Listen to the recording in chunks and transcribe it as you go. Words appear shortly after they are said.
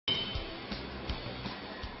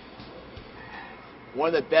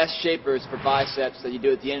one of the best shapers for biceps that you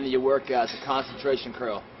do at the end of your workout is a concentration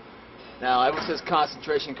curl. Now, everyone says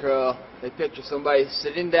concentration curl, they picture somebody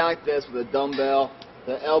sitting down like this with a dumbbell,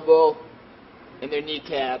 the elbow in their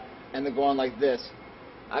kneecap, and they're going like this.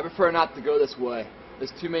 I prefer not to go this way.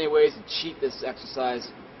 There's too many ways to cheat this exercise,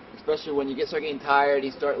 especially when you start getting tired,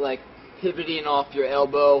 you start like pivoting off your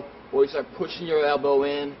elbow, or you start pushing your elbow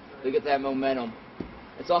in to get that momentum.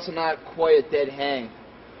 It's also not quite a dead hang.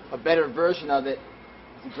 A better version of it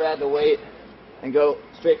is to grab the weight and go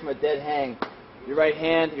straight from a dead hang. Your right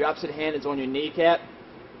hand, your opposite hand is on your kneecap,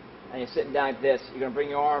 and you're sitting down like this. You're going to bring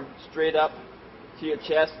your arm straight up to your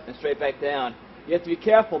chest and straight back down. You have to be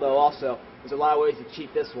careful though also. There's a lot of ways to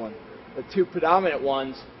cheat this one. The two predominant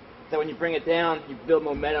ones is that when you bring it down, you build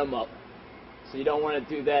momentum up. So you don't want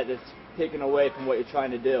to do that. That's taken away from what you're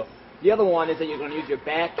trying to do. The other one is that you're going to use your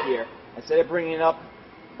back here. Instead of bringing it up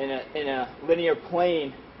in a linear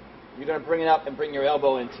plane, you're going to bring it up and bring your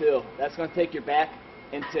elbow in too. That's going to take your back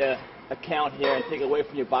into account here and take it away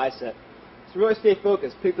from your bicep. So really stay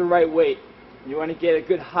focused. Pick the right weight. You want to get a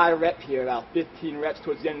good high rep here, about 15 reps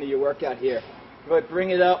towards the end of your workout here. You want to bring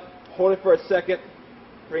it up, hold it for a second,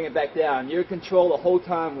 bring it back down. You're in control the whole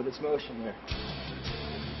time with this motion here.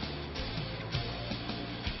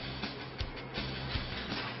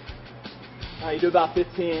 Now you do about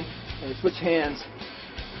 15, and you switch hands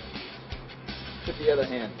with the other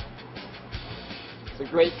hand. It's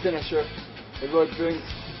a great finisher. It really brings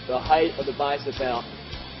the height of the bicep out.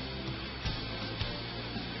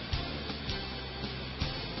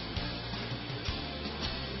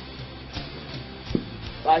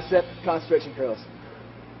 Bicep concentration curls.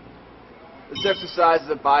 This exercise is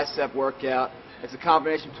a bicep workout. It's a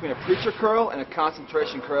combination between a preacher curl and a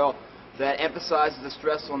concentration curl that emphasizes the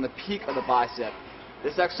stress on the peak of the bicep.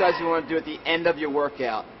 This exercise you want to do at the end of your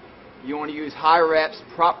workout. You want to use high reps,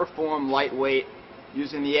 proper form, lightweight,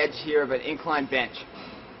 using the edge here of an incline bench.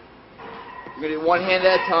 You're going to do one hand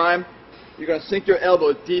at a time. You're going to sink your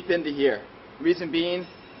elbow deep into here. Reason being,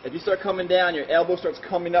 if you start coming down, your elbow starts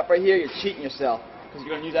coming up right here, you're cheating yourself because you're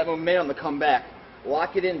going to use that momentum to come back.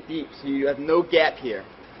 Lock it in deep so you have no gap here.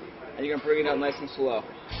 And you're going to bring it up nice and slow.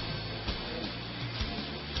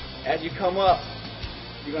 As you come up,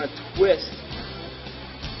 you're going to twist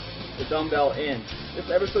the dumbbell in, just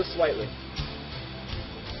ever so slightly.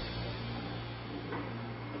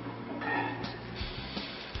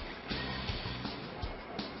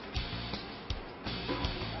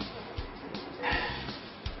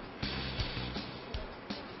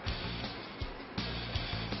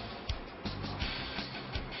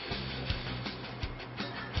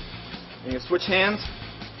 You can switch hands,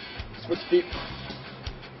 switch feet.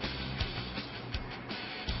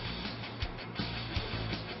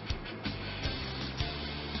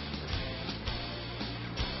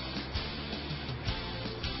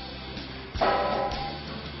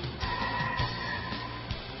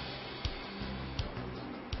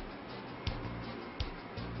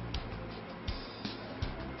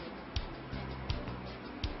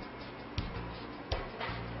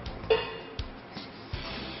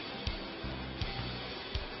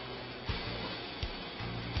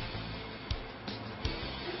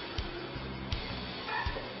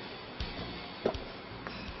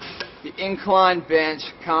 The incline bench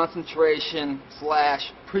concentration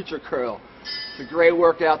 / preacher curl. It's a great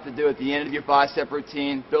workout to do at the end of your bicep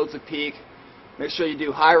routine. Builds a peak. Make sure you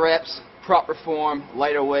do high reps, proper form,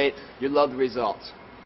 lighter weight. You'll love the results.